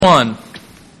1.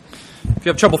 If you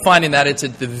have trouble finding that, it's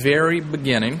at the very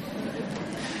beginning.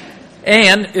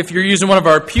 And if you're using one of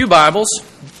our Pew Bibles,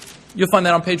 you'll find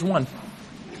that on page 1.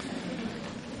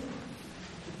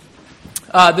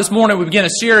 This morning we begin a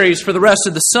series for the rest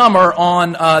of the summer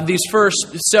on these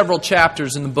first several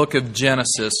chapters in the book of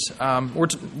Genesis.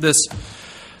 This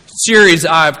series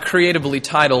I've creatively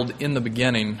titled In the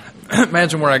Beginning.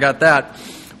 Imagine where I got that.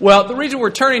 Well, the reason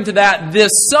we're turning to that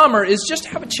this summer is just to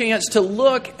have a chance to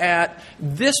look at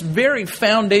this very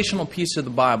foundational piece of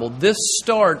the Bible, this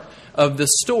start of the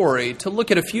story, to look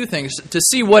at a few things, to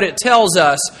see what it tells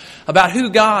us about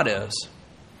who God is,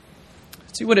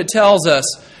 see what it tells us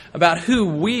about who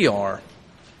we are,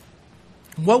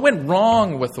 what went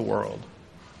wrong with the world.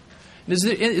 Is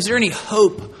there any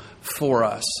hope for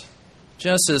us?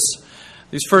 Genesis,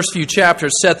 these first few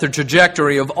chapters set the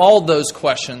trajectory of all those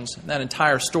questions, that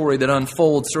entire story that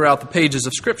unfolds throughout the pages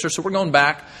of Scripture. So we're going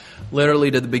back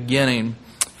literally to the beginning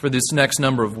for this next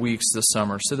number of weeks this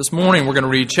summer. So this morning we're going to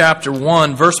read chapter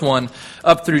 1, verse 1,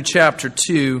 up through chapter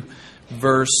 2,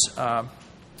 verse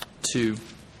 2.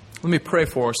 Let me pray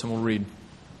for us and we'll read.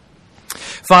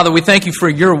 Father, we thank you for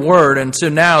your word. And so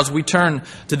now as we turn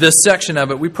to this section of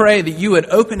it, we pray that you would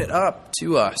open it up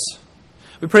to us.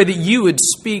 We pray that you would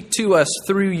speak to us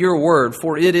through your word,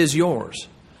 for it is yours.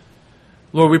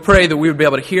 Lord, we pray that we would be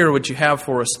able to hear what you have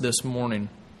for us this morning.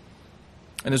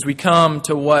 And as we come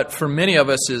to what for many of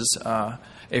us is a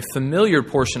familiar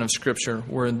portion of Scripture,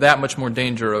 we're in that much more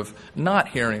danger of not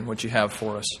hearing what you have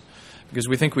for us, because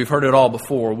we think we've heard it all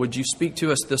before. Would you speak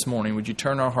to us this morning? Would you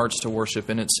turn our hearts to worship?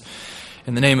 And it's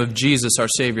in the name of Jesus, our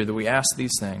Savior, that we ask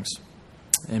these things.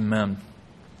 Amen.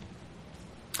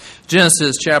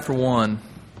 Genesis chapter 1.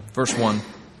 Verse 1.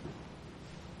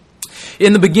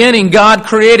 In the beginning, God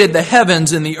created the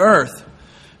heavens and the earth.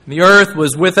 And the earth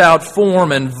was without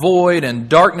form and void, and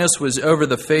darkness was over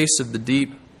the face of the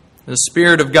deep. The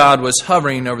Spirit of God was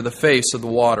hovering over the face of the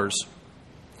waters.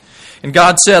 And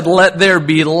God said, "Let there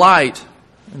be light."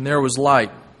 And there was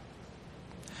light.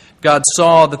 God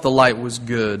saw that the light was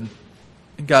good.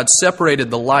 And God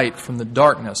separated the light from the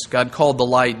darkness. God called the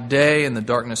light day, and the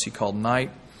darkness He called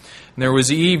night. And there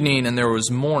was evening and there was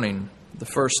morning, the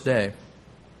first day.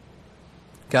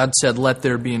 God said, "Let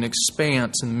there be an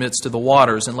expanse in the midst of the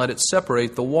waters, and let it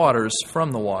separate the waters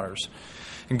from the waters."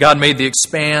 And God made the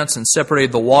expanse and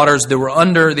separated the waters that were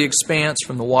under the expanse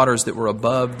from the waters that were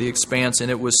above the expanse,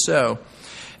 and it was so.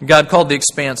 And God called the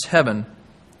expanse heaven.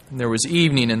 And there was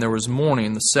evening and there was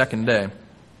morning, the second day.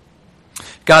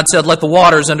 God said, "Let the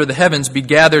waters under the heavens be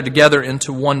gathered together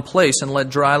into one place, and let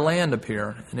dry land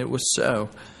appear." And it was so.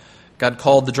 God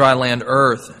called the dry land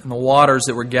earth, and the waters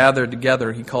that were gathered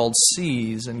together He called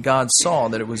seas, and God saw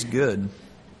that it was good.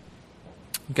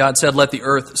 God said, "Let the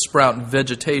earth sprout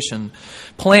vegetation,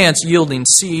 plants yielding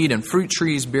seed, and fruit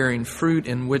trees bearing fruit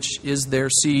in which is their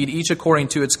seed, each according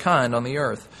to its kind on the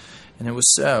earth." And it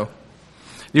was so.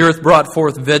 The earth brought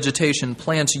forth vegetation,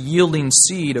 plants yielding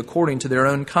seed according to their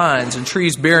own kinds, and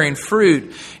trees bearing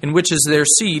fruit in which is their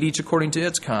seed, each according to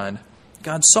its kind.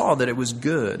 God saw that it was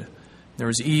good. There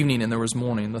was evening and there was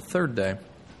morning, the third day.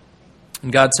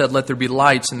 And God said, "Let there be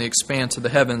lights in the expanse of the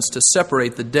heavens to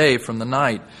separate the day from the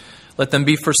night. Let them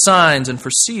be for signs and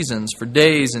for seasons, for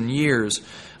days and years.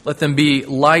 Let them be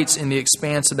lights in the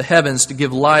expanse of the heavens to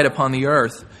give light upon the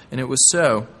earth." And it was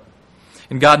so.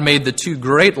 And God made the two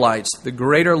great lights, the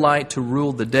greater light to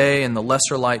rule the day and the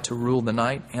lesser light to rule the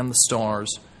night, and the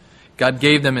stars. God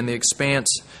gave them in the expanse,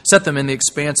 set them in the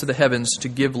expanse of the heavens to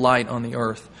give light on the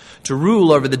earth, to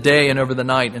rule over the day and over the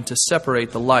night, and to separate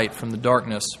the light from the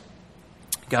darkness.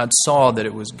 God saw that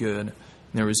it was good. And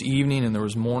there was evening and there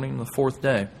was morning, the fourth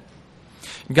day.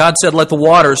 And God said, "Let the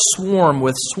waters swarm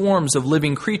with swarms of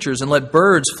living creatures, and let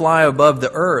birds fly above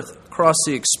the earth across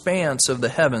the expanse of the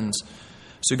heavens."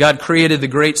 So God created the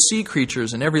great sea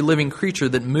creatures and every living creature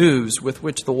that moves, with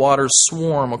which the waters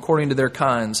swarm according to their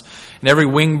kinds, and every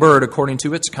winged bird according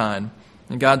to its kind.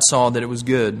 And God saw that it was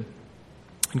good.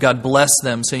 And God blessed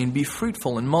them, saying, "Be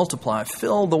fruitful and multiply,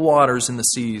 fill the waters in the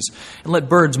seas, and let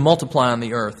birds multiply on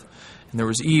the earth." And there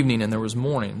was evening and there was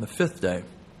morning, the fifth day.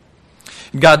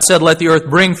 And God said, "Let the earth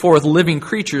bring forth living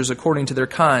creatures according to their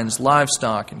kinds,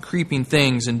 livestock and creeping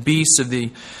things and beasts of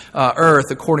the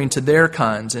earth according to their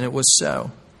kinds." And it was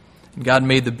so. And God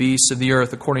made the beasts of the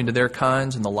earth according to their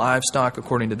kinds, and the livestock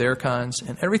according to their kinds,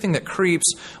 and everything that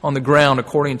creeps on the ground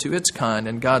according to its kind.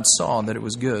 And God saw that it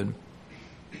was good.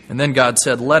 And then God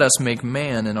said, "Let us make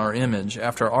man in our image,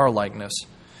 after our likeness.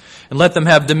 And let them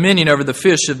have dominion over the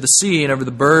fish of the sea, and over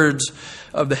the birds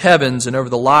of the heavens, and over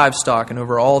the livestock, and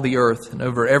over all the earth, and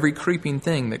over every creeping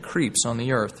thing that creeps on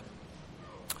the earth."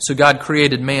 So God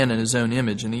created man in His own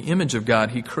image. In the image of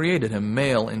God, He created him.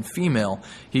 Male and female,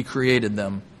 He created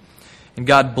them. And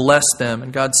God blessed them,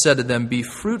 and God said to them, "Be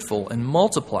fruitful and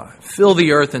multiply. Fill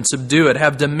the earth and subdue it.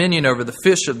 Have dominion over the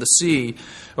fish of the sea,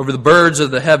 over the birds of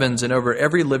the heavens, and over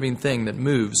every living thing that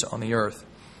moves on the earth."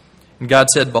 And God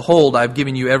said, "Behold, I have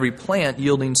given you every plant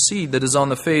yielding seed that is on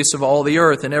the face of all the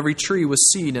earth, and every tree with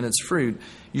seed in its fruit.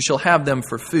 You shall have them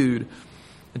for food.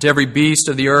 And to every beast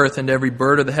of the earth, and to every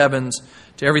bird of the heavens,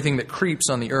 to everything that creeps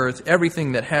on the earth,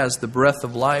 everything that has the breath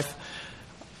of life,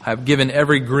 I have given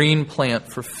every green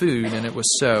plant for food," and it was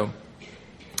so.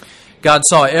 God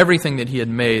saw everything that He had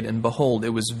made, and behold,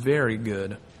 it was very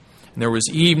good. And there was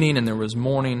evening and there was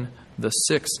morning, the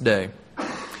sixth day.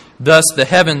 Thus the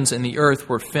heavens and the earth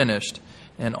were finished,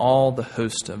 and all the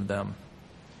host of them.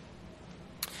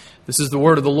 This is the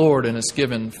word of the Lord, and it's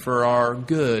given for our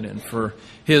good and for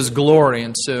His glory.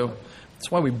 And so that's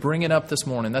why we bring it up this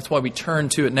morning. That's why we turn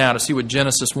to it now to see what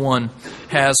Genesis 1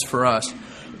 has for us.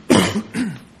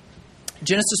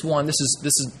 Genesis 1,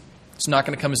 it's not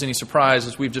going to come as any surprise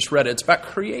as we've just read it. It's about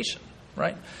creation,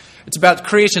 right? It's about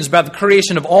creation. It's about the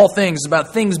creation of all things. It's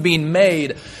about things being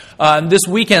made. This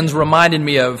weekend's reminded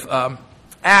me of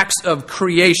acts of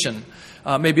creation,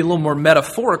 maybe a little more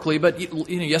metaphorically, but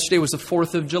yesterday was the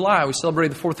 4th of July. We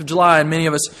celebrated the 4th of July, and many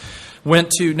of us went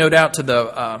to, no doubt, to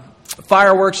the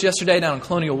fireworks yesterday down in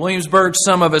Colonial Williamsburg.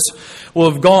 Some of us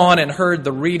will have gone and heard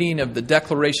the reading of the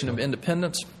Declaration of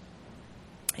Independence.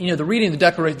 The writing of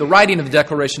the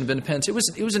Declaration of Independence,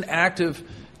 it was an act of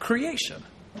creation.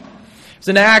 It was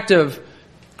an act of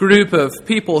group of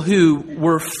people who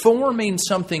were forming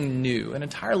something new, an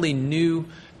entirely new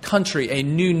country, a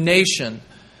new nation,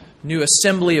 new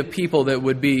assembly of people that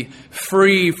would be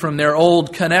free from their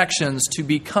old connections to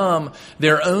become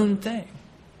their own thing.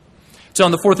 So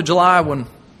on the 4th of July, when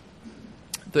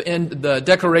the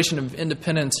Declaration of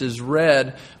Independence is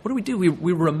read, what do?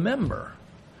 We remember.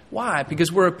 Why?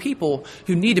 Because we're a people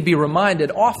who need to be reminded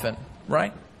often,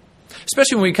 right?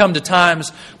 Especially when we come to times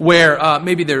where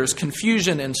maybe there's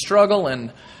confusion and struggle,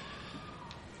 and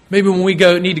maybe when we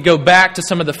need to go back to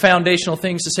some of the foundational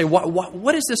things to say,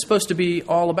 what is this supposed to be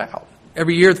all about?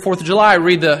 Every year, the 4th of July, I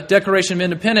read the Declaration of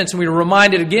Independence, and we're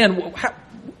reminded again, what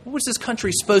was this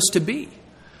country supposed to be?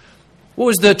 What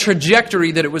was the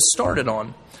trajectory that it was started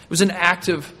on? It was an act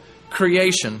of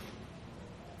creation.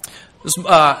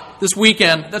 This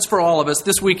weekend, that's for all of us.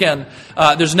 This weekend,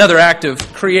 there's another act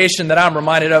of creation that I'm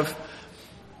reminded of.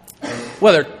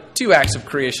 Well, there are two acts of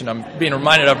creation I'm being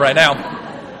reminded of right now.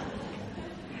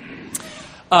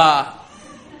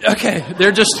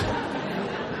 They're just,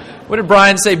 what did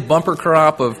Brian say, bumper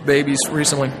crop of babies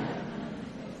recently?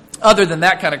 Other than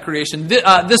that kind of creation,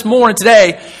 this morning,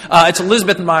 today, it's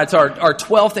Elizabeth and I, it's our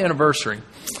 12th anniversary.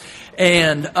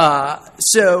 And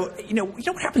so,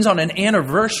 what happens on an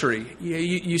anniversary?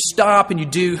 You stop and you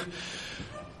do,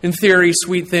 in theory,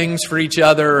 sweet things for each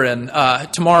other. And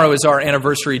tomorrow is our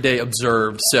anniversary day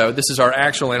observed. So this is our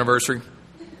actual anniversary.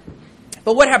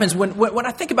 But what happens when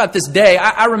I think about this day,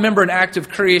 I remember an act of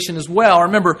creation as well. I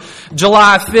remember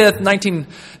July 5th,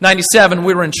 1997,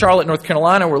 we were in Charlotte, North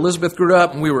Carolina, where Elizabeth grew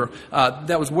up. And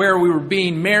that was where we were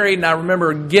being married. And I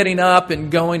remember getting up and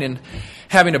going and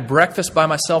having a breakfast by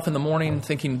myself in the morning,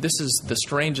 thinking this is the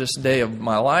strangest day of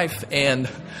my life and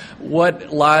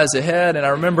what lies ahead. And I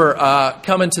remember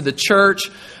coming to the church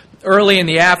early in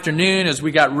the afternoon as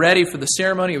we got ready for the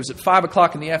ceremony. It was at 5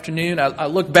 o'clock in the afternoon. I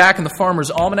looked back in the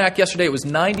Farmer's Almanac yesterday. It was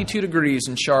 92 degrees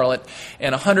in Charlotte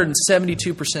and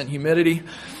 172% humidity.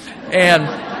 And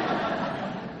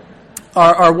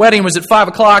our wedding was at 5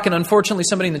 o'clock, and unfortunately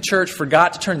somebody in the church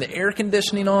forgot to turn the air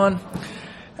conditioning on.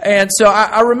 And so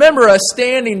I remember us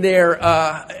standing there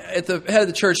at the head of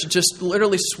the church, just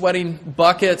literally sweating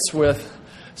buckets with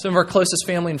some of our closest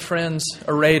family and friends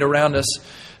arrayed around us,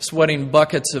 sweating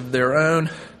buckets of their own.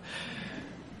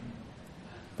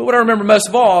 But what I remember most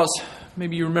of all is,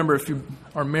 maybe you remember if you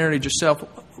are married yourself,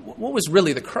 what was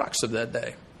really the crux of that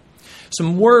day?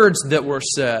 Some words that were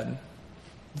said,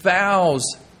 vows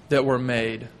that were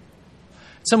made.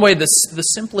 In some way, the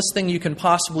simplest thing you can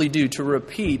possibly do to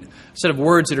repeat a set of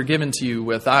words that are given to you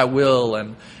with I will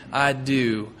and I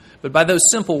do. But by those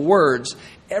simple words,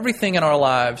 everything in our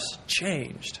lives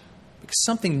changed because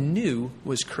something new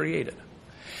was created.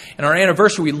 In our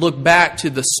anniversary, we look back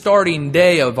to the starting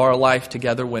day of our life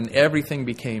together when everything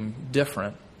became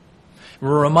different.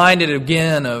 We're reminded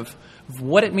again of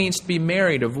what it means to be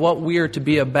married, of what we are to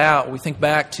be about. We think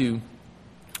back to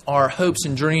our hopes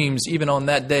and dreams, even on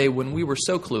that day when we were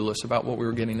so clueless about what we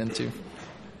were getting into.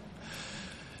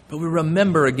 But we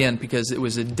remember again because it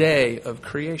was a day of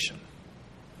creation.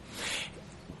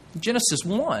 Genesis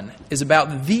 1 is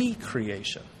about the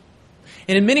creation.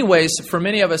 And in many ways, for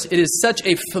many of us, it is such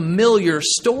a familiar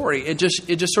story. It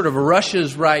just sort of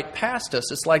rushes right past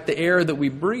us. It's like the air that we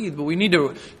breathe, but we need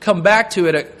to come back to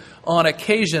it on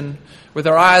occasion with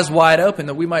our eyes wide open,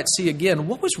 that we might see again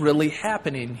what was really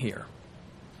happening here.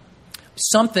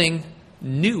 Something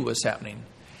new was happening.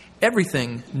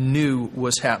 Everything new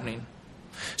was happening.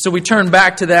 So we turn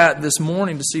back to that this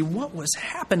morning to see what was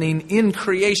happening in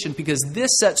creation, because this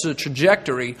sets a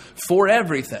trajectory for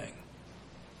everything.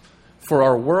 For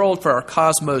our world, for our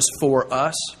cosmos, for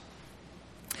us.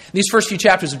 These first few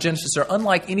chapters of Genesis are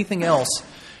unlike anything else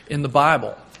in the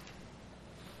Bible.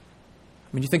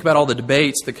 I mean, you think about all the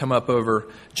debates that come up over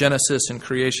Genesis and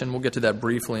creation. We'll get to that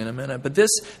briefly in a minute. But this,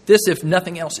 if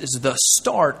nothing else, is the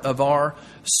start of our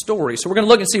story. So we're going to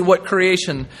look and see what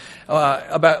creation,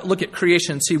 look at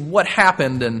creation and see what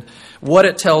happened and what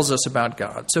it tells us about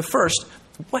God. So first,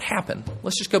 what happened?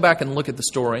 Let's just go back and look at the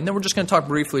story. And then we're just going to talk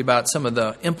briefly about some of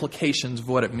the implications of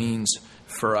what it means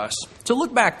for us. So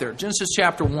look back there, Genesis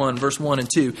chapter 1, verse 1 and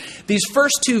 2. These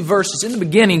first two verses, in the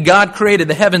beginning, God created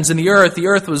the heavens and the earth. The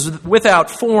earth was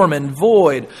without form and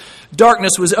void.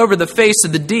 Darkness was over the face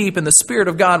of the deep, and the Spirit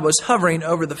of God was hovering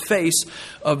over the face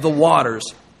of the waters.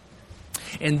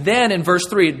 And then in verse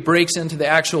 3, it breaks into the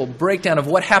actual breakdown of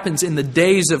what happens in the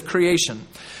days of creation.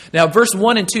 Now, verse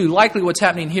 1 and 2, likely what's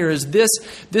happening here is this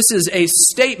is a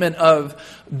statement of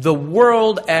the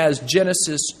world as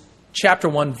Genesis chapter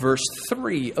 1, verse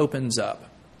 3 opens up.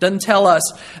 Doesn't tell us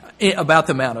about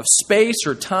the amount of space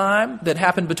or time that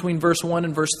happened between verse 1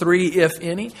 and verse 3, if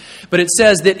any. But it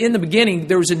says that in the beginning,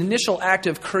 there was an initial act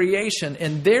of creation,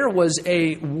 and there was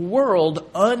a world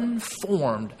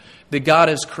unformed that God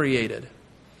has created.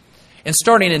 And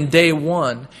starting in day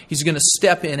 1, He's going to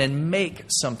step in and make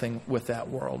something with that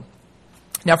world.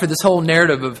 Now, for this whole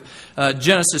narrative of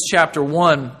Genesis chapter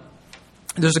 1,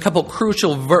 there's a couple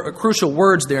crucial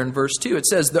words there in verse 2. It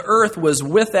says, the earth was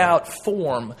without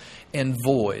form and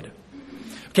void.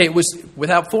 Okay, it was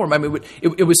without form. I mean,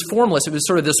 it was formless. It was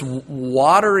sort of this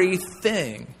watery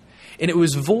thing. And it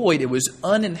was void. It was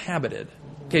uninhabited.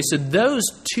 Okay, so those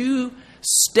two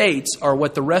states are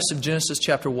what the rest of Genesis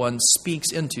chapter 1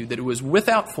 speaks into, that it was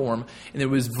without form and it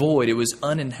was void. It was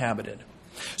uninhabited.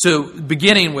 So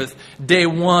beginning with day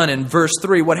 1 and verse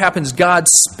 3, what happens? God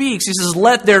speaks. He says,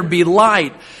 let there be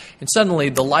light. And suddenly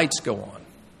the lights go on.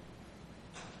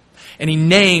 And He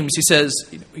names, He says,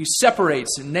 He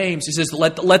separates and names. He says,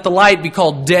 let the light be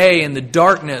called day and the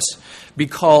darkness be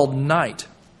called night.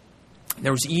 And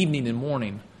there was evening and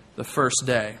morning the first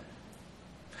day.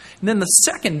 And then the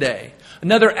second day,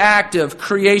 another act of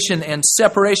creation and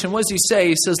separation. What does He say?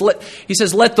 He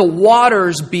says, let the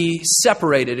waters be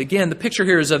separated. Again, the picture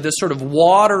here is of this sort of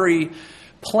watery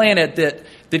planet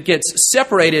that gets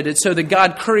separated. And so that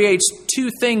God creates two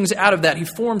things out of that. He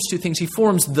forms two things. He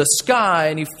forms the sky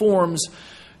and He forms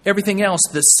everything else,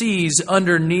 the seas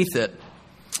underneath it.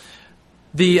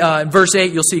 In verse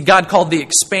 8, you'll see God called the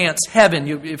expanse heaven.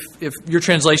 If your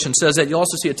translation says that, you'll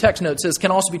also see a text note that says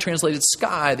can also be translated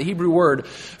sky. The Hebrew word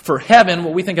for heaven,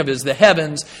 what we think of as the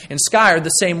heavens, and sky are the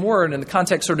same word, and the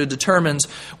context sort of determines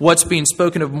what's being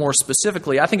spoken of more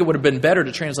specifically. I think it would have been better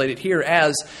to translate it here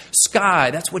as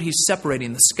sky. That's what He's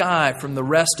separating, the sky from the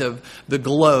rest of the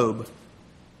globe.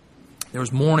 There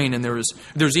was morning and there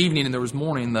was evening and there was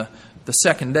morning the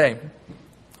second day.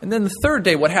 And then the third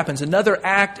day, what happens? Another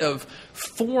act of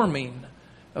forming,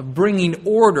 of bringing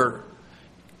order.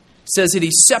 It says that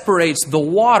He separates the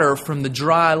water from the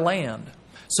dry land.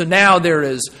 So now there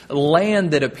is land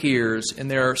that appears,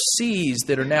 and there are seas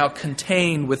that are now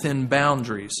contained within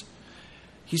boundaries.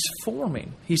 He's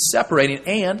forming, He's separating,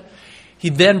 and He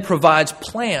then provides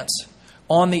plants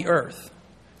on the earth.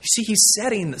 You see, He's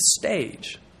setting the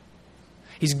stage.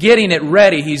 He's getting it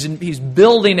ready. He's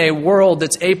building a world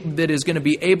that is going to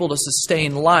be able to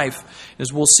sustain life,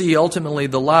 as we'll see ultimately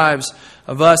the lives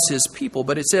of us, His people.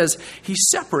 But it says He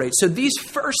separates. So these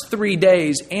first 3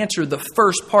 days answer the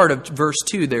first part of verse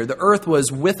 2 there. The earth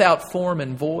was without form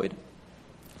and void.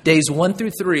 Days 1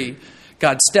 through 3,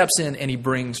 God steps in and He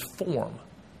brings form.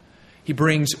 He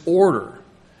brings order.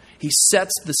 He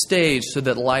sets the stage so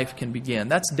that life can begin.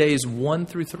 That's days 1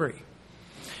 through 3.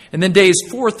 And then days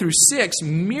 4 through 6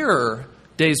 mirror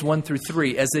days 1 through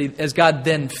 3 as God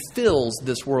then fills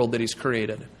this world that He's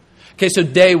created. Okay, so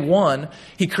day 1,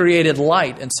 He created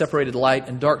light and separated light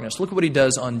and darkness. Look at what He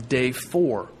does on day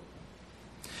 4.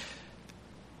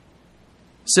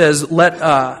 It says,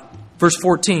 verse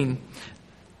 14,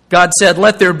 God said,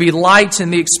 "Let there be lights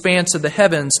in the expanse of the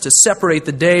heavens to separate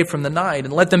the day from the night,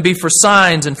 and let them be for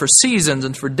signs and for seasons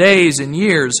and for days and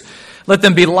years. Let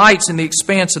them be lights in the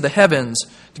expanse of the heavens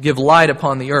to give light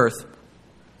upon the earth."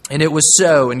 And it was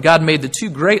so. And God made the two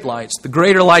great lights, the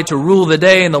greater light to rule the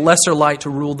day and the lesser light to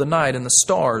rule the night, and the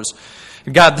stars.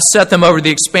 And God set them over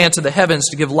the expanse of the heavens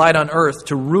to give light on earth,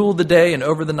 to rule the day and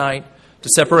over the night, to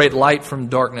separate light from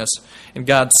darkness. And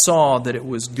God saw that it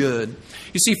was good.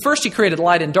 You see, first He created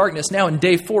light and darkness. Now in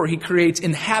day 4, He creates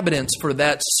inhabitants for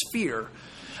that sphere.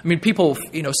 I mean, people,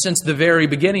 since the very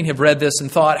beginning have read this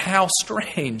and thought, how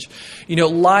strange.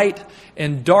 Light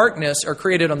and darkness are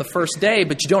created on the first day,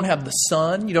 but you don't have the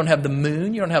sun, you don't have the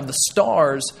moon, you don't have the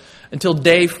stars until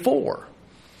day 4.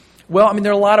 Well,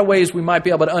 there are a lot of ways we might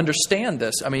be able to understand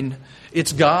this.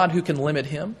 It's God who can limit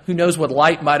Him, who knows what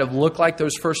light might have looked like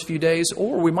those first few days,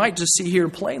 or we might just see here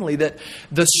plainly that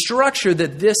the structure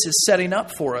that this is setting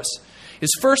up for us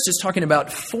is first is talking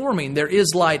about forming. There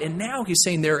is light, and now He's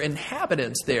saying there are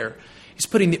inhabitants there. He's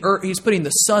putting the earth, He's putting the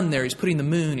sun there, He's putting the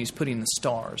moon, He's putting the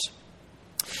stars.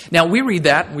 Now we read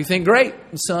that and we think, great,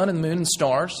 the sun and the moon and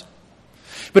stars.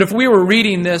 But if we were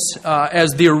reading this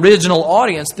as the original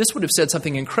audience, this would have said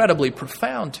something incredibly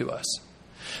profound to us.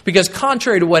 Because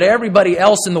contrary to what everybody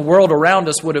else in the world around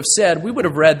us would have said, we would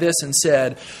have read this and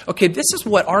said, okay, this is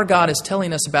what our God is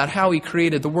telling us about how He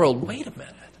created the world. Wait a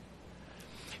minute.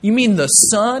 You mean the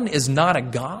sun is not a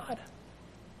God?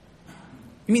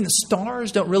 You mean the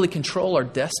stars don't really control our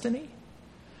destiny?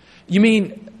 You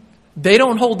mean they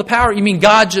don't hold the power? You mean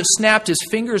God just snapped His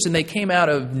fingers and they came out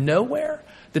of nowhere?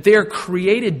 That they are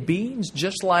created beings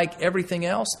just like everything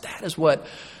else? That is what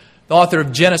the author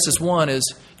of Genesis 1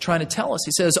 is trying to tell us.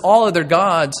 He says, all other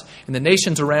gods and the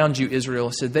nations around you, Israel,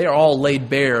 he said, they are all laid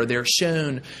bare. They're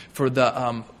shown for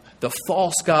the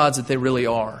false gods that they really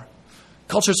are.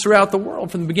 Cultures throughout the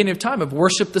world from the beginning of time have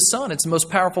worshipped the sun. It's the most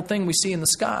powerful thing we see in the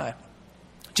sky.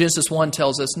 Genesis 1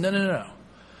 tells us, no.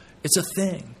 It's a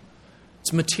thing.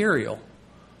 It's material.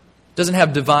 It doesn't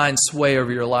have divine sway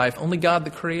over your life. Only God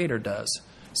the Creator does.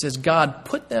 He says, God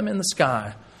put them in the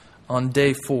sky on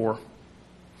day 4.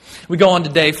 We go on to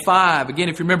day 5. Again,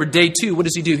 if you remember day 2, what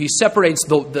does He do? He separates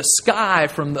the sky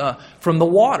from the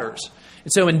waters.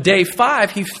 And so in day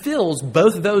 5, He fills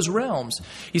both of those realms.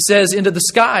 He says into the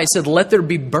sky, He said, let there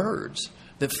be birds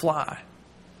that fly.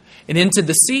 And into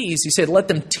the seas, He said, let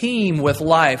them teem with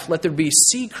life. Let there be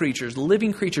sea creatures,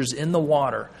 living creatures in the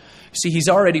water. See, He's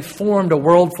already formed a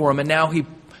world for them, and now He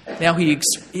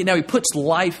puts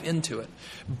life into it.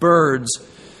 Birds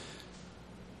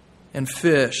and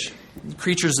fish,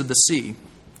 creatures of the sea.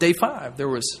 Day 5, there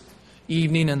was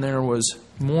evening and there was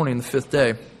morning, the 5th day.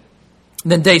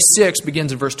 And then day 6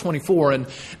 begins in verse 24, and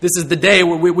this is the day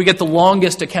where we get the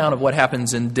longest account of what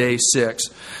happens in day 6.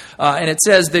 And it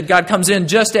says that God comes in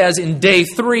just as in day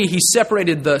 3 He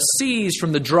separated the seas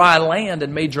from the dry land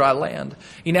and made dry land.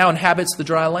 He now inhabits the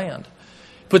dry land.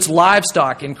 Puts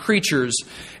livestock and creatures,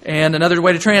 and another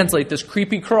way to translate this,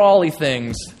 creepy crawly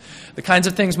things, the kinds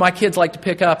of things my kids like to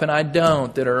pick up and I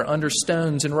don't, that are under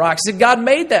stones and rocks. He said God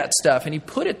made that stuff and He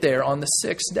put it there on the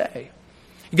 6th day.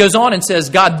 He goes on and says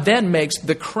God then makes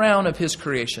the crown of His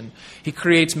creation. He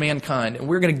creates mankind. And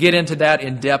we're going to get into that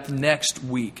in depth next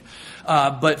week.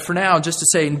 But for now, just to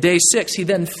say, in day 6, He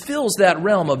then fills that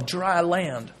realm of dry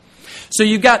land. So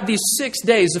you've got these 6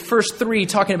 days, the first 3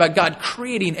 talking about God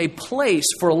creating a place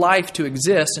for life to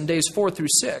exist. In days 4 through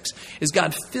 6, as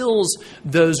God fills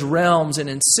those realms, and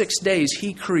in 6 days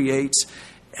He creates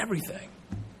everything.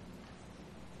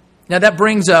 Now that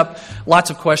brings up lots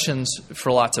of questions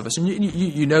for lots of us. And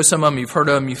you know some of them, you've heard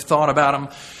of them, you've thought about them.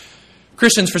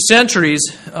 Christians for centuries,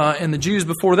 and the Jews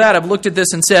before that, have looked at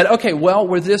this and said, okay, well,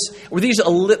 were these a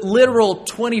literal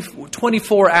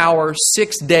 24-hour,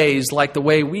 6 days like the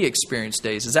way we experience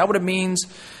days? Is that what it means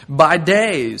by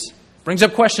days? Brings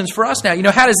up questions for us now.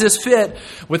 How does this fit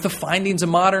with the findings of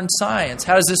modern science?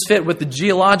 How does this fit with the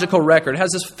geological record? How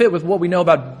does this fit with what we know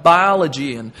about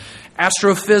biology and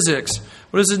astrophysics?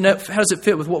 How does it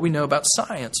fit with what we know about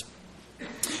science?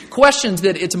 Questions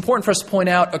that it's important for us to point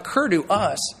out occur to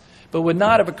us, but would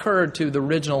not have occurred to the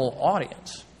original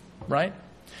audience, right?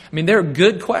 They're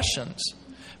good questions,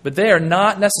 but they are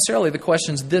not necessarily the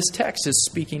questions this text is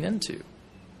speaking into.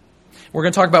 We're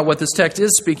going to talk about what this text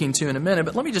is speaking to in a minute,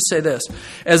 but let me just say this.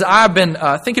 As I've been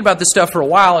thinking about this stuff for a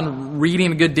while and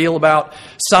reading a good deal about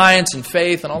science and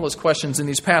faith and all those questions in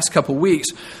these past couple weeks,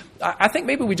 I think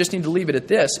maybe we just need to leave it at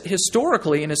this.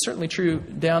 Historically, and it's certainly true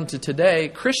down to today,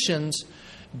 Christians,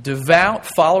 devout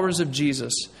followers of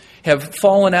Jesus, have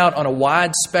fallen out on a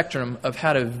wide spectrum of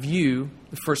how to view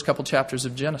the first couple chapters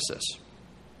of Genesis.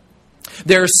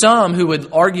 There are some who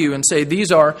would argue and say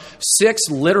these are 6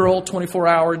 literal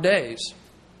 24-hour days.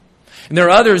 And there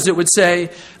are others that would say,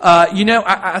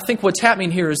 I think what's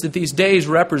happening here is that these days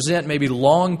represent maybe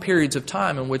long periods of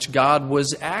time in which God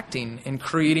was acting and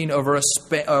creating over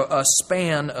a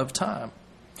span of time.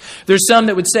 There's some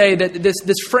that would say that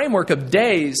this framework of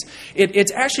days,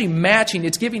 it's actually matching,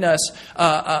 it's giving us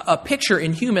a picture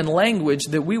in human language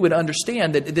that we would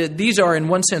understand that these are, in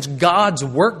one sense, God's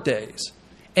work days.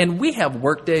 And we have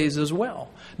work days as well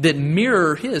that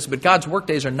mirror His, but God's work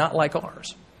days are not like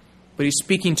ours. But He's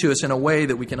speaking to us in a way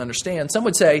that we can understand. Some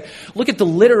would say, look at the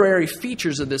literary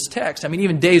features of this text. I mean,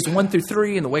 even days 1 through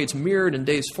 3 and the way it's mirrored in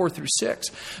days 4 through 6.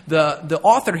 The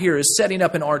author here is setting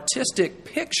up an artistic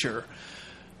picture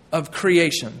of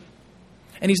creation.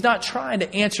 And he's not trying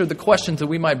to answer the questions that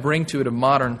we might bring to it of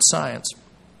modern science.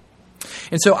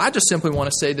 And so I just simply want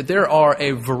to say that there are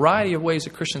a variety of ways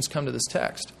that Christians come to this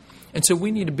text. And so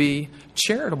we need to be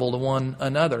charitable to one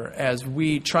another as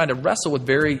we try to wrestle with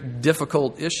very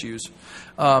difficult issues.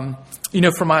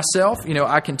 For myself,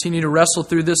 I continue to wrestle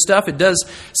through this stuff. It does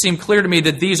seem clear to me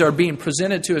that these are being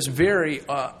presented to us very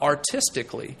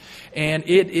artistically. And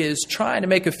it is trying to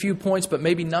make a few points, but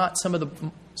maybe not some of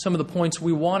the points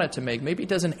we want it to make. Maybe it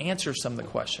doesn't answer some of the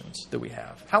questions that we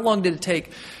have. How long did it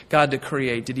take God to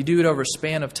create? Did He do it over a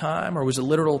span of time, or was it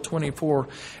literal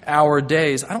 24-hour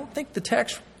days? I don't think the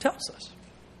text tells us.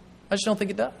 I just don't think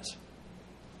it does.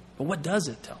 But what does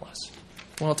it tell us?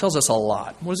 Well, it tells us a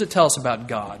lot. What does it tell us about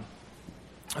God?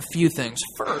 A few things.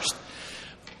 First,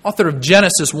 author of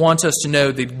Genesis wants us to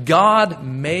know that God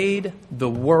made the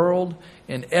world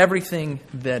and everything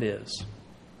that is.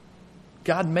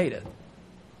 God made it.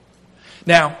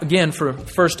 Now, again, for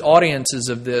first audiences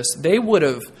of this, they would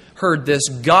have heard this: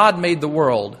 God made the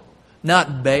world,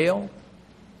 not Baal,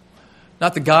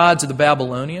 not the gods of the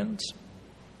Babylonians.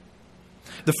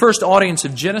 The first audience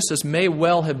of Genesis may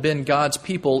well have been God's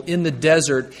people in the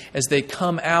desert as they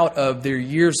come out of their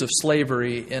years of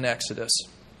slavery in Exodus.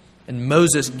 And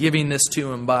Moses giving this to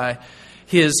them by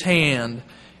his hand.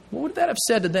 What would that have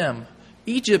said to them?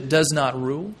 Egypt does not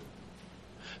rule.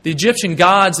 The Egyptian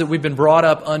gods that we've been brought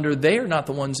up under, they are not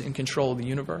the ones in control of the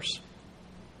universe.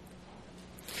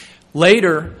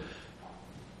 Later,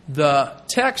 the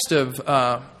text of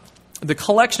the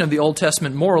collection of the Old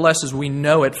Testament, more or less as we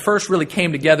know it, first really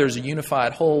came together as a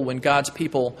unified whole when God's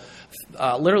people,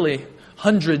 literally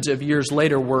hundreds of years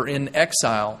later, were in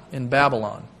exile in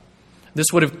Babylon. This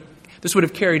would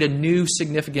have carried a new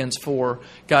significance for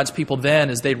God's people then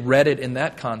as they read it in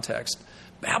that context.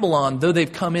 Babylon, though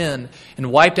they've come in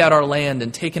and wiped out our land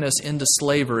and taken us into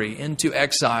slavery, into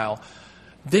exile,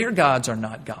 their gods are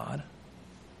not God.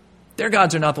 Their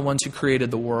gods are not the ones who created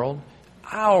the world.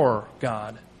 Our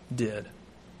God did. And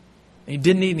He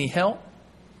didn't need any help.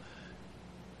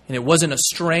 And it wasn't a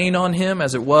strain on Him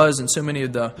as it was in so many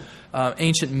of the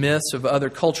ancient myths of other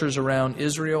cultures around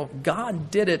Israel. God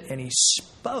did it, and He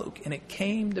spoke, and it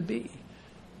came to be.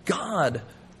 God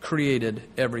created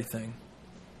everything.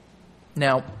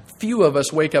 Now, few of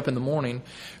us wake up in the morning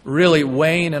really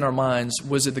weighing in our minds,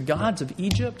 was it the gods of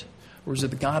Egypt or was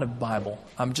it the God of the Bible?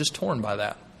 I'm just torn by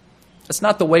that. That's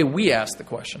not the way we ask the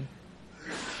question.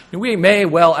 And we may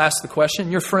well ask the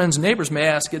question, your friends, neighbors may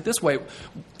ask it this way: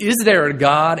 is there a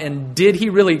God, and did He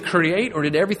really create, or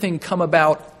did everything come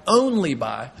about only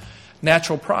by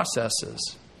natural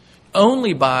processes?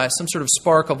 Only by some sort of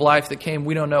spark of life that came,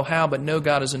 we don't know how, but no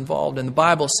God is involved. And the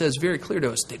Bible says very clear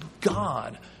to us that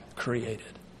God created.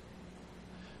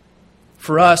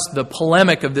 For us, the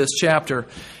polemic of this chapter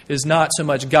is not so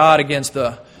much God against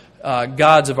the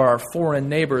gods of our foreign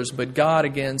neighbors, but God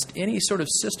against any sort of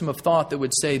system of thought that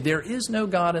would say there is no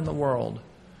God in the world.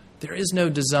 There is no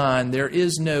design. There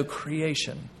is no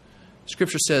creation.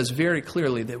 Scripture says very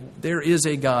clearly that there is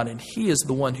a God, and He is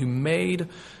the one who made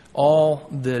all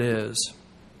that is.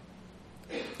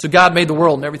 So God made the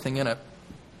world and everything in it.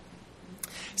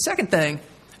 Second thing,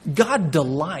 God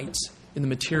delights in the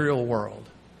material world.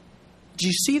 Do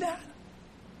you see that?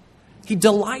 He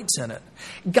delights in it.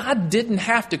 God didn't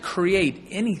have to create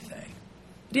anything.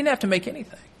 He didn't have to make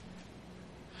anything.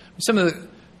 Some of the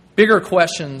bigger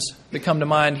questions that come to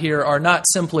mind here are not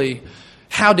simply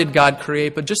how did God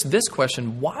create, but just this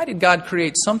question: why did God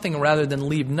create something rather than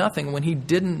leave nothing when He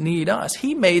didn't need us?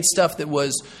 He made stuff that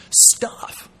was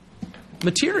stuff,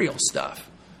 material stuff.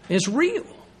 And it's real.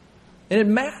 And it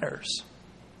matters.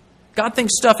 God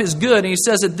thinks stuff is good, and He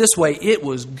says it this way: it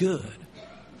was good.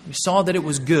 He saw that it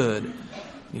was good.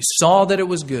 He saw that it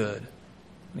was good.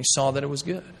 And He saw that it was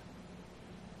good.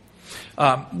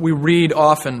 We read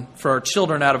often for our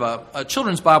children out of a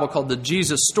children's Bible called the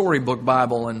Jesus Storybook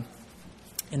Bible. And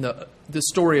in the the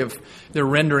story of the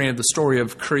rendering of the story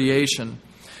of creation.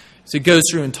 So it goes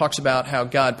through and talks about how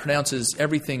God pronounces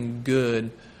everything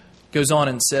good, goes on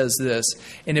and says this,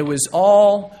 and it was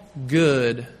all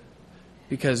good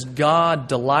because God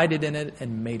delighted in it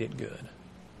and made it good.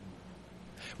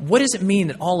 What does it mean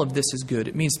that all of this is good?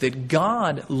 It means that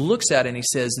God looks at it and He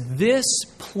says, this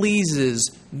pleases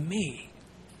me.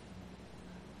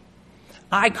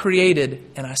 I created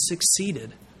and I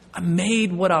succeeded. I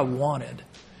made what I wanted,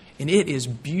 and it is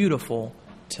beautiful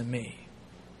to me.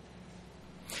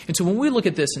 And so when we look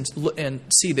at this and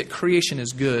see that creation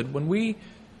is good, when we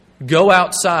go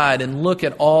outside and look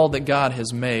at all that God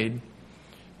has made,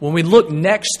 when we look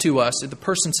next to us, at the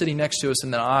person sitting next to us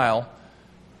in the aisle,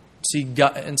 see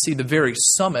God, and see the very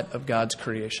summit of God's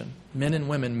creation, men and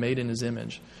women made in His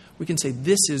image, we can say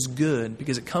this is good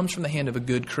because it comes from the hand of a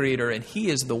good Creator, and He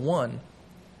is the one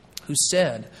who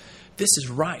said, this is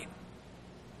right.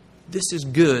 This is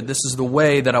good. This is the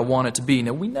way that I want it to be.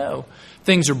 Now, we know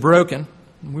things are broken.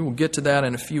 We will get to that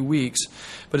in a few weeks.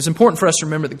 But it's important for us to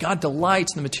remember that God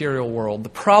delights in the material world. The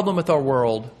problem with our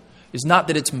world is not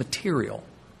that it's material.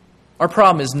 Our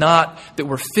problem is not that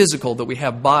we're physical, that we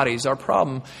have bodies. Our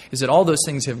problem is that all those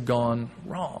things have gone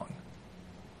wrong.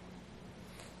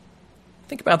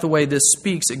 Think about the way this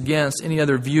speaks against any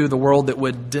other view of the world that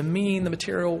would demean the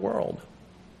material world.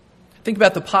 Think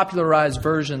about the popularized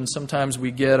version sometimes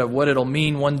we get of what it'll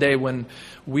mean one day when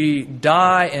we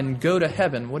die and go to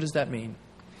heaven. What does that mean?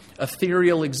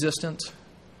 Ethereal existence,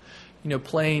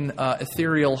 playing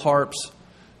ethereal harps,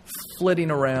 flitting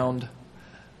around,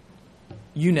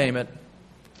 you name it,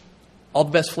 all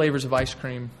the best flavors of ice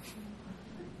cream.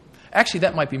 Actually,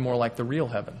 that might be more like the real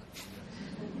heaven,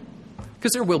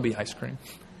 because there will be ice cream,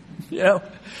 and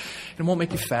it won't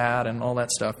make you fat and all that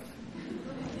stuff.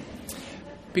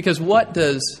 Because what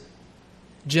does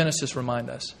Genesis remind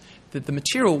us? That the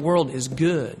material world is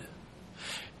good.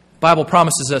 The Bible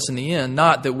promises us in the end,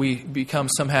 not that we become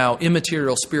somehow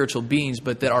immaterial spiritual beings,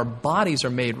 but that our bodies are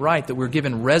made right, that we're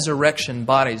given resurrection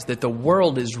bodies, that the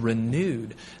world is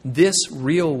renewed. This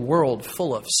real world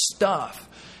full of stuff,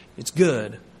 it's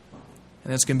good.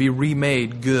 And it's going to be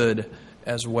remade good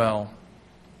as well.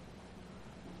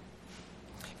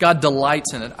 God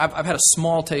delights in it. I've had a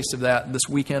small taste of that this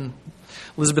weekend.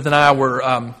 Elizabeth and I were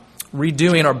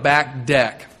redoing our back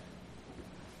deck.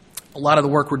 A lot of the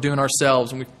work we're doing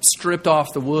ourselves, and we stripped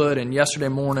off the wood. And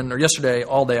yesterday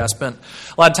all day, I spent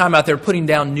a lot of time out there putting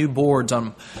down new boards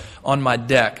on my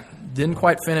deck. Didn't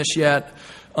quite finish yet.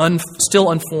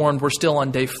 Still unformed. We're still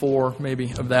on day 4,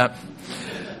 maybe, of that.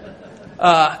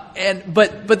 But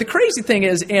the crazy thing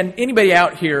is, and anybody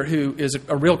out here who is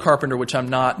a real carpenter, which I'm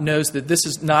not, knows that this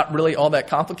is not really all that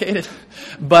complicated,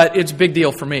 but it's a big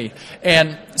deal for me.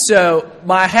 And so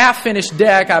my half-finished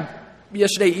deck,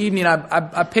 yesterday evening,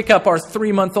 I pick up our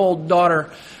 3-month-old daughter,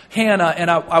 Hannah,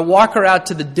 and I walk her out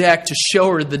to the deck to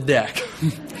show her the deck.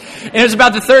 And it was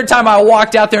about the 3rd time I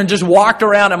walked out there and just walked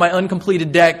around on my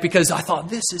uncompleted deck because I thought,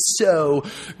 this is so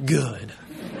good.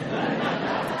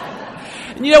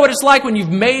 You know what it's like when you've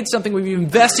made something, when you've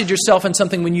invested yourself in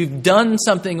something, when you've done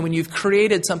something, when you've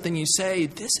created something, you say,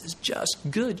 this is just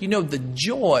good. The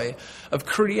joy of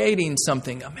creating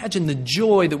something. Imagine the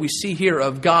joy that we see here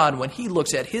of God when He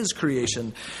looks at His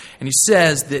creation and He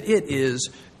says that it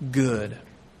is good.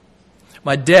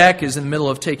 My deck is in the middle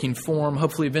of taking form.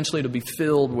 Hopefully, eventually it'll be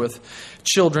filled with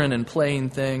children and playing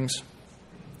things.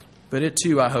 But it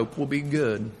too, I hope, will be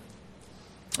good.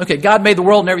 Okay, God made the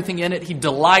world and everything in it. He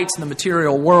delights in the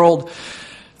material world.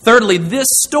 Thirdly, this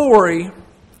story,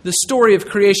 the story of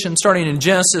creation starting in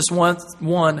Genesis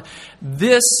 1,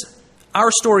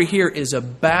 our story here is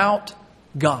about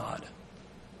God.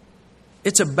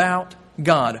 It's about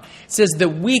God. It says that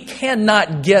we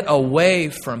cannot get away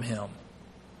from Him.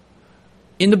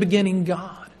 In the beginning,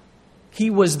 God. He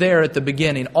was there at the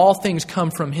beginning. All things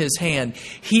come from His hand.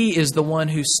 He is the one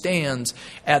who stands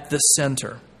at the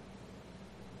center.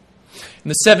 In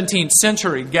the 17th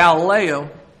century, Galileo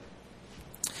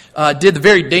did the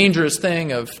very dangerous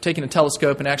thing of taking a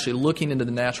telescope and actually looking into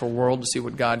the natural world to see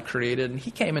what God created. And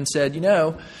he came and said,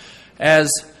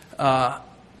 as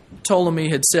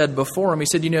Ptolemy had said before him, he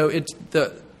said,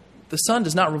 the sun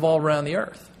does not revolve around the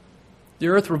earth. The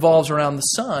earth revolves around the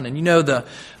sun. And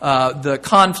the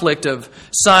conflict of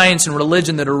science and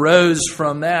religion that arose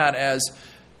from that as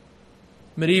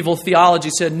medieval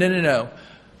theology said, no.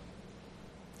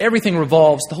 Everything the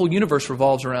whole universe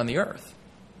revolves around the earth.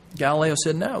 Galileo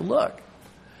said, no, look,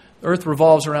 the earth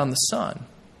revolves around the sun.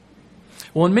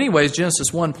 Well, in many ways,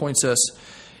 Genesis 1 points us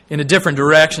in a different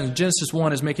direction. Genesis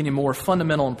 1 is making a more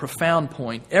fundamental and profound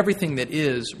point. Everything that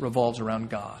is revolves around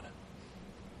God.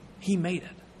 He made it.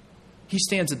 He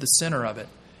stands at the center of it.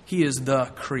 He is the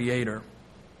Creator.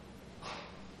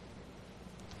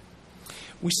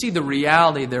 We see the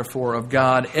reality, therefore, of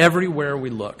God everywhere we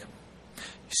look.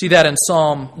 You see that in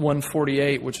Psalm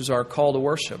 148, which is our call to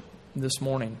worship this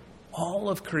morning. All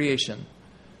of creation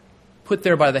put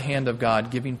there by the hand of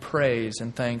God, giving praise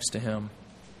and thanks to Him.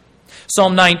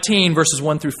 Psalm 19, verses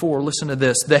 1 through 4, listen to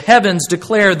this. The heavens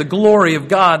declare the glory of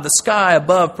God. The sky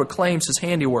above proclaims His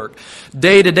handiwork.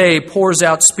 Day to day pours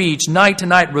out speech. Night to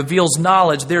night reveals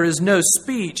knowledge. There is no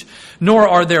speech, nor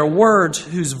are there words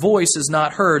whose voice is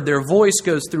not heard. Their voice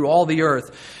goes through all the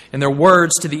earth, and their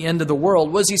words to the end of the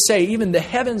world. What does he say? Even the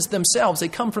heavens themselves, they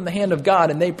come from the hand of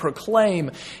God, and they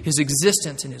proclaim His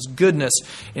existence and His goodness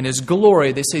and His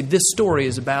glory. They say this story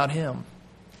is about Him.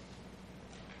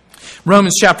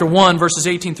 Romans chapter 1, verses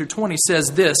 18 through 20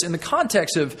 says this. In the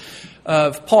context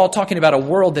of Paul talking about a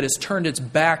world that has turned its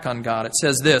back on God, it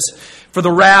says this. For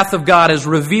the wrath of God is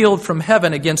revealed from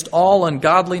heaven against all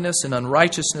ungodliness and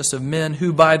unrighteousness of men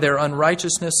who by their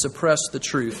unrighteousness suppress the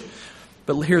truth.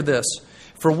 But hear this.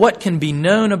 For what can be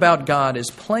known about God is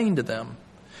plain to them,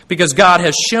 because God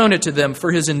has shown it to them,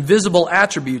 for His invisible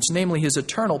attributes, namely His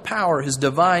eternal power, His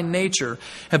divine nature,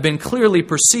 have been clearly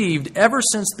perceived ever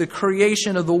since the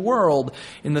creation of the world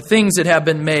in the things that have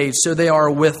been made, so they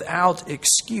are without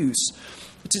excuse.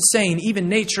 It's saying even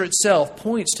nature itself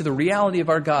points to the reality of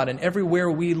our God, and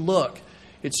everywhere we look,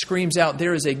 it screams out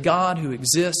there is a God who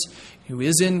exists, who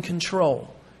is in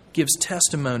control, gives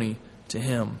testimony to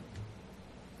Him.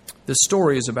 This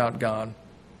story is about God.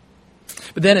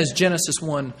 But then as Genesis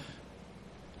 1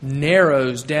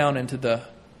 narrows down into the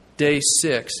day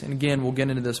 6, and again we'll get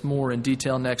into this more in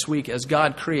detail next week, as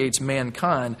God creates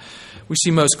mankind, we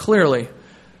see most clearly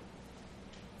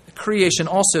creation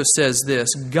also says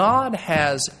this: God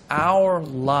has our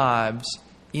lives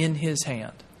in His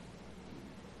hand.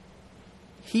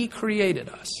 He created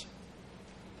us.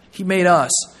 He made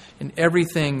us in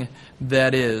everything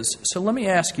that is. So let me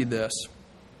ask you this.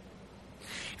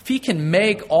 If He can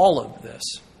make all of this,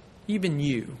 even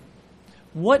you,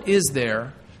 what is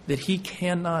there that He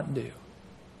cannot do?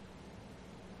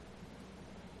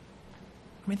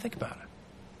 I mean, think about it.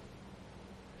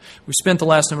 We spent the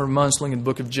last number of months looking at the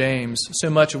book of James,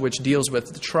 so much of which deals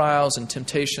with the trials and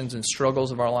temptations and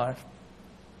struggles of our life.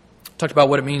 Talked about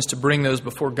what it means to bring those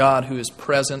before God who is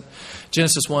present.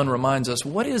 Genesis 1 reminds us,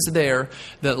 what is there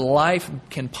that life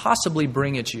can possibly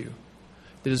bring at you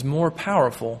that is more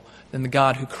powerful than the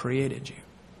God who created you?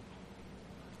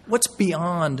 What's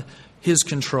beyond His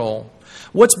control?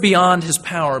 What's beyond His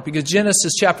power? Because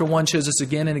Genesis chapter 1 shows us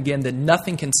again and again that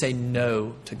nothing can say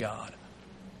no to God.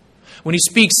 When He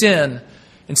speaks in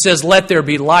and says, let there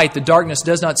be light, the darkness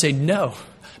does not say, no,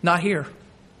 not here.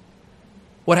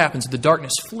 What happens? The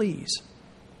darkness flees.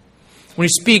 When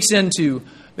He speaks into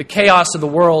the chaos of the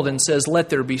world and says, let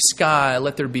there be sky,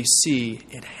 let there be sea,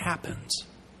 it happens.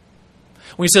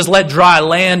 When He says, let dry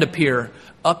land appear,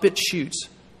 up it shoots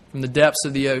from the depths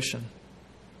of the ocean.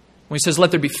 When He says,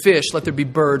 let there be fish, let there be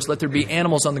birds, let there be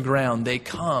animals on the ground, they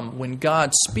come. When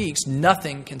God speaks,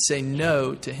 nothing can say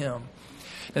no to Him.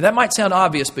 Now that might sound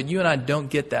obvious, but you and I don't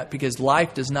get that because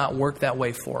life does not work that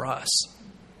way for us.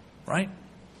 Right?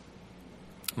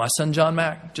 My son John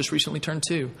Mack just recently turned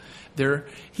 2.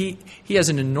 He has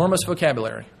an enormous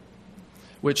vocabulary,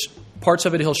 which parts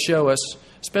of it he'll show us,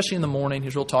 especially in the morning.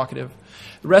 He's real talkative.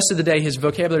 The rest of the day, his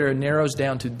vocabulary narrows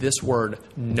down to this word,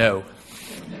 no.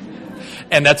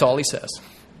 And that's all he says.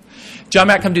 John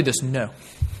Mack, come do this. No.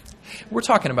 We're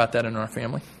talking about that in our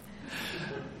family.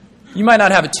 You might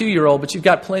not have a 2-year-old, but you've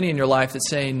got plenty in your life that's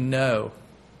saying no.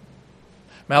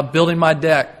 I'm out building my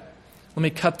deck. Let me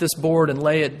cut this board and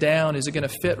lay it down. Is it going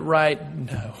to fit right?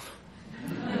 No.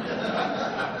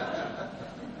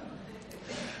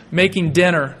 Making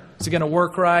dinner. Is it going to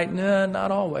work right? No,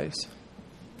 not always.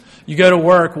 You go to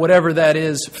work, whatever that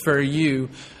is for you,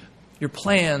 your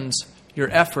plans, your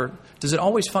effort, does it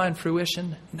always find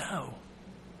fruition? No.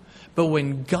 But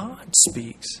when God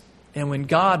speaks and when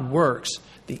God works,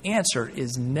 the answer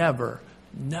is never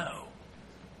no.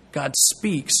 God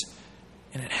speaks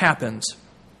and it happens.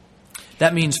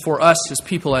 That means for us as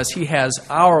people, as He has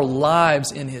our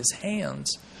lives in His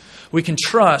hands, we can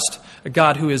trust a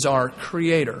God who is our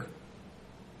Creator,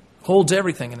 holds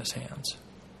everything in His hands.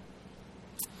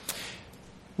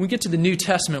 When we get to the New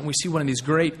Testament, we see one of these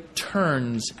great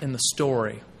turns in the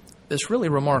story that's really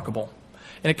remarkable.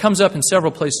 And it comes up in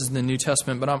several places in the New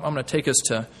Testament, but I'm going to take us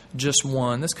to just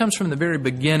one. This comes from the very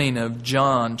beginning of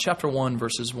John, chapter 1,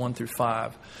 verses 1 through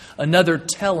 5. Another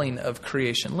telling of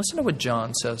creation. Listen to what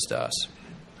John says to us.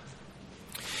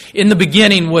 In the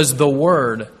beginning was the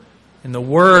Word, and the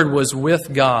Word was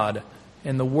with God,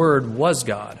 and the Word was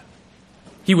God.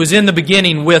 He was in the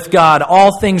beginning with God.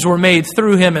 All things were made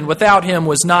through Him, and without Him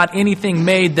was not anything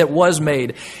made that was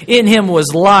made. In Him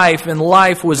was life, and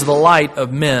life was the light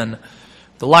of men.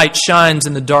 The light shines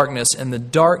in the darkness, and the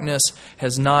darkness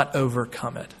has not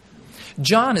overcome it.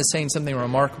 John is saying something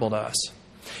remarkable to us.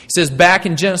 He says back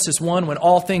in Genesis 1, when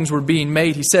all things were being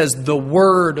made, he says the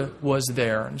Word was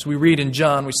there. As we read in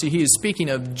John, we see he is speaking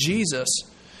of Jesus.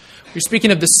 We're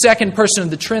speaking of the second person of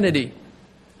the Trinity,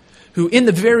 who in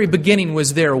the very beginning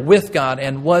was there with God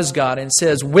and was God, and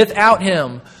says without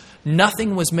Him,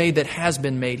 nothing was made that has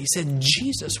been made. He said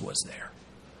Jesus was there.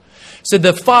 So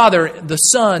the Father, the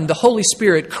Son, the Holy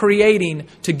Spirit creating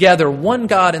together one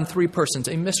God in three persons,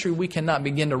 a mystery we cannot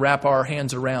begin to wrap our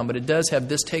hands around, but it does have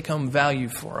this take-home value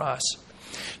for us.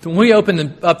 When we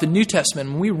open up the New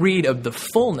Testament and we read of the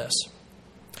fullness,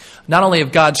 not only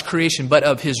of God's creation, but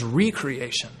of His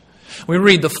recreation, we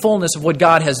read the fullness of what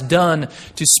God has done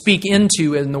to speak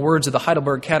into, in the words of the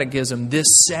Heidelberg Catechism, this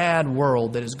sad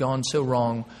world that has gone so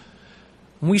wrong.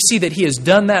 We see that He has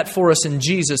done that for us in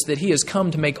Jesus, that He has come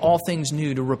to make all things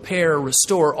new, to repair,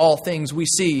 restore all things. We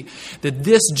see that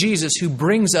this Jesus who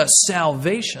brings us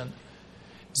salvation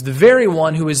is the very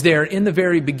one who is there in the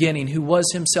very beginning, who was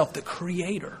Himself the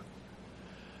Creator.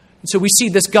 And so we see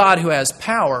this God who has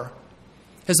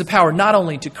the power not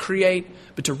only to create,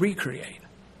 but to recreate.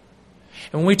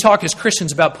 And when we talk as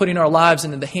Christians about putting our lives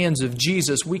into the hands of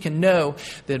Jesus, we can know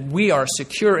that we are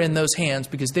secure in those hands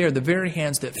because they are the very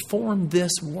hands that formed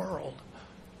this world.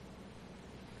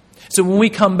 So when we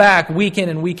come back week in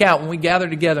and week out, when we gather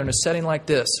together in a setting like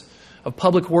this of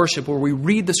public worship where we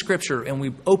read the Scripture and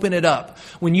we open it up,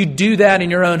 when you do that in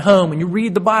your own home, when you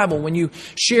read the Bible, when you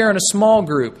share in a small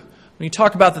group, when you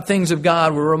talk about the things of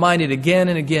God, we're reminded again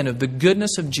and again of the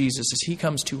goodness of Jesus as He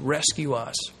comes to rescue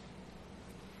us.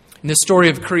 And this story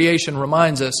of creation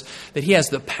reminds us that He has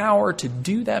the power to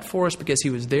do that for us because He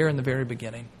was there in the very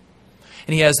beginning.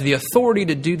 And He has the authority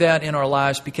to do that in our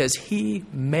lives because He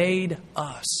made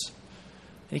us.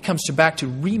 And He comes back to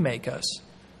remake us,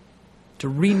 to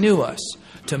renew us,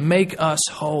 to make us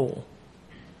whole.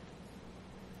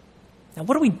 Now,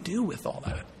 what do we do with all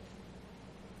that?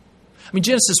 I mean,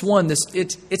 Genesis 1,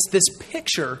 it's this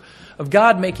picture of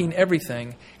God making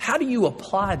everything. How do you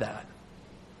apply that?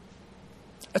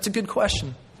 That's a good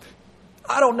question.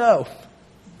 I don't know.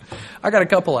 I got a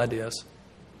couple ideas.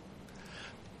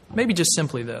 Maybe just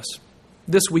simply this.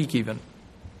 This week even.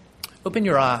 Open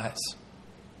your eyes.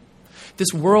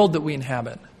 This world that we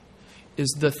inhabit is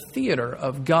the theater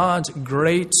of God's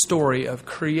great story of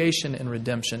creation and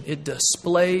redemption. It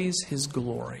displays His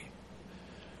glory.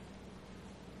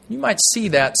 You might see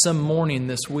that some morning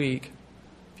this week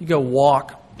if you go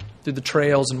walk through the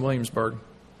trails in Williamsburg.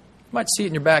 You might see it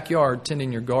in your backyard,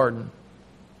 tending your garden.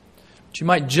 But you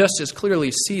might just as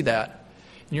clearly see that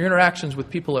in your interactions with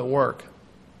people at work.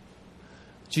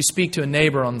 As you speak to a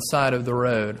neighbor on the side of the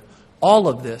road. All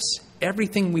of this,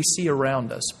 everything we see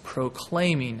around us,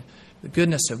 proclaiming the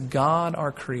goodness of God,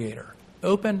 our Creator.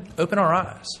 Open our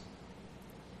eyes.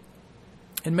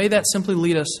 And may that simply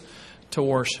lead us to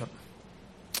worship.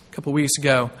 A couple of weeks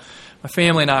ago, my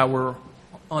family and I were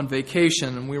on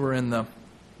vacation, and we were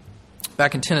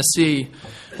back in Tennessee,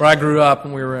 where I grew up,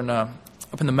 and we were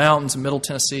up in the mountains in Middle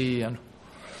Tennessee. And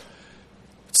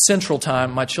Central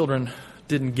Time, my children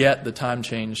didn't get the time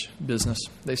change business.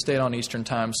 They stayed on Eastern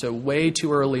Time. So way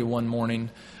too early one morning,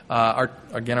 our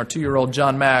 2-year-old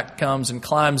John Mack comes and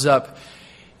climbs up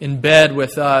in bed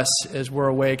with us as we're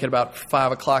awake at about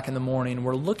 5 o'clock in the morning.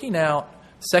 We're looking out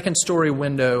second-story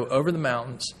window over the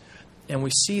mountains, and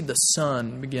we see the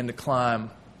sun begin to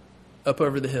climb up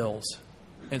over the hills.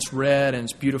 It's red and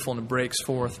it's beautiful and it breaks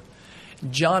forth.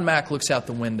 John Mack looks out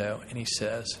the window and he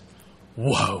says,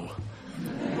 "Whoa."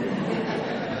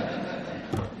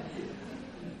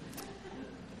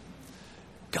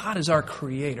 God is our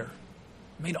Creator,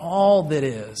 made all that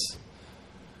is.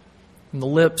 From the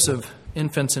lips of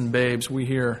infants and babes, we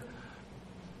hear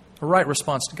a right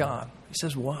response to God. He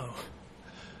says, "Whoa."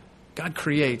 God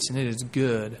creates and it is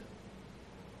good.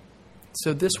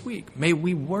 So this week, may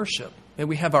we worship. May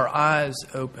we have our eyes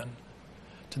open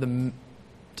to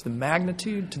the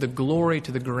magnitude, to the glory,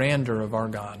 to the grandeur of our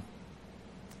God.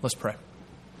 Let's pray.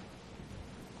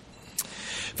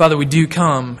 Father, we do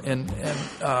come and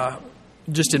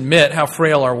just admit how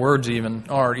frail our words even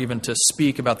are, even to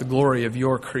speak about the glory of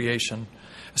your creation,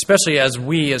 especially as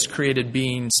we as created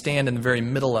beings stand in the very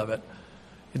middle of it.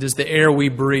 It is the air we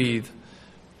breathe.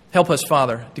 Help us,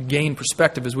 Father, to gain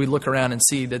perspective as we look around and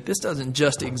see that this doesn't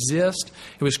just exist.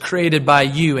 It was created by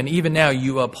you, and even now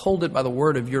you uphold it by the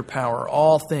word of your power.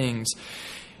 All things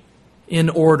in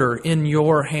order, in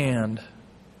your hand.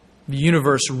 the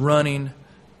universe running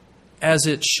as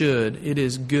it should. It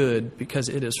is good because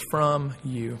it is from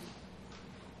you.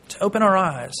 To open our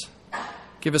eyes,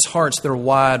 give us hearts that are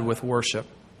wide with worship.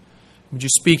 Would you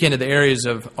speak into the areas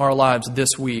of our lives this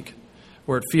week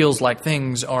where it feels like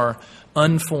things are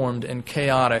unformed and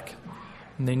chaotic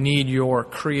and they need your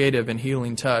creative and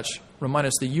healing touch? Remind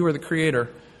us that you are the Creator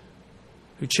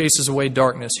who chases away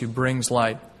darkness, who brings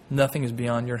light. Nothing is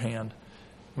beyond your hand.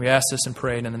 We ask this and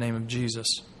pray in the name of Jesus.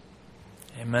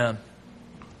 Amen.